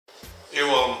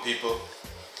People.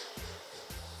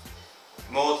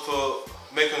 Mouthful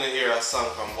make on hear a song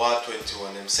from Ward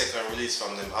 21, them second release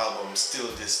from them album Still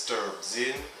Disturbed.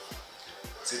 See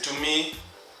to me,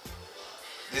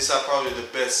 this are probably the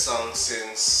best song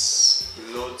since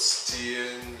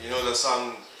Bloodstain. You know the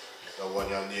song, the one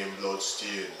you name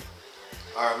Bloodstain.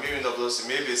 Or maybe not Bloodstain,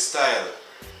 maybe Style.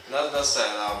 Not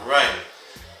Style, Rhyme.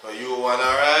 But you wanna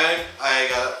rhyme, I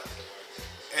got.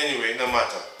 Anyway, no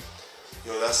matter.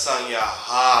 Yo, that song yeah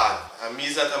hard. And me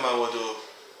that time I would do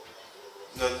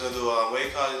what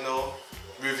you call it now?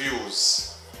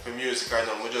 Reviews for music right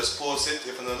now. We just post it.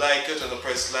 If you don't like it, and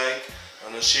press like,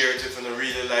 and share it if you don't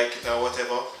really like it or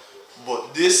whatever.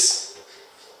 But this,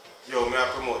 yo, me I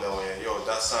promote that one. Yo,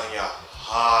 that song yeah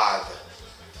hard.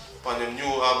 On the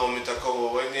new album it a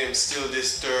come when name Still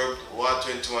Disturbed, Ward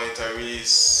 21 it a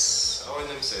release. How would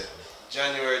them say?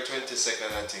 January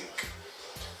 22nd I think.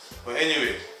 But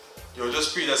anyway. Yo,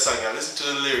 just read that song and listen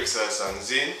to the lyrics of that song.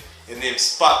 Zin, your name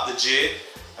Spot the J,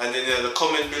 and then in the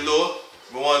comment below,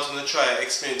 we want you to try and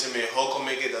explain to me how come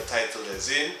I get the title there.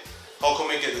 Zin, how come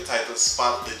I get the title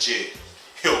Spot the J?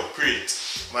 Yo, Pree,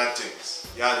 mad things.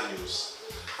 Yardie news.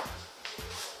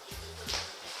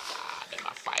 Them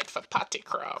a fight for patty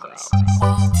crumbs.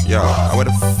 Yo, what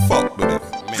the fuck do that?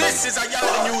 This is a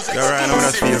Yardie news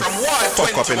exclusive from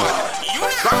Ward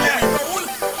 21.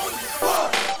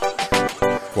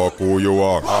 Fuck who you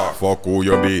are, fuck who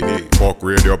you be, fuck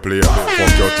radio player,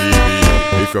 fuck your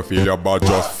TV. If you feel your bad,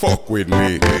 just fuck with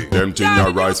me. Them thing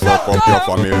your rise, fuck up your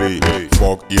family.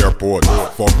 Fuck airport,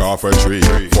 fuck off a tree.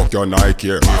 Fuck your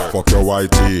Nike, fuck your white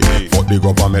tee. Fuck the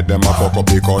government, them a fuck up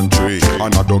the country.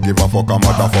 And I don't give a fuck a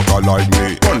motherfucker like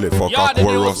me. Only fuck a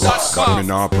chorus, but me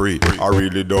not Pree. I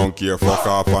really don't care, fuck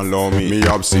off and love me. Me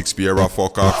have 6 pair of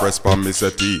fuck off, respond me say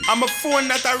T. I'm a phone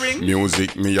that I ring.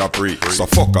 Music me a Pree, so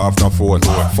fuck off no phone.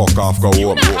 Fuck off go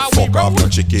home, fuck off no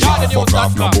chicken, fuck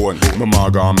off no bone. My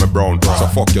maga and my brown, so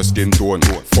fuck your skin tone.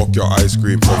 Fuck your ice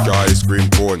cream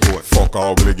cone. Fuck a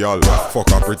ugly gal,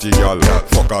 fuck a pretty gal,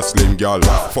 fuck a slim gal,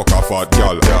 fuck a fat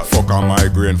gal, fuck a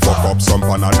migraine, fuck up some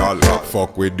Panadol.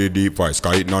 Fuck with the deep voice,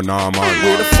 cause it no normal.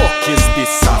 Where the fuck is this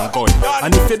song going?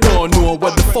 And if you don't know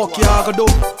what the fuck you are gonna do,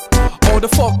 how the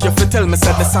fuck you fi tell me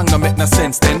said the song don't make no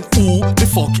sense, then who the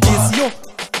fuck is you?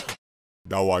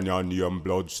 That one your name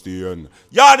Bloodstain.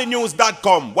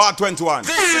 YardieNews.com, Ward 21.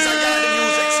 This is a Yardie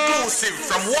News exclusive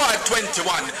from Ward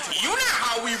 21. You know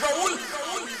how we roll.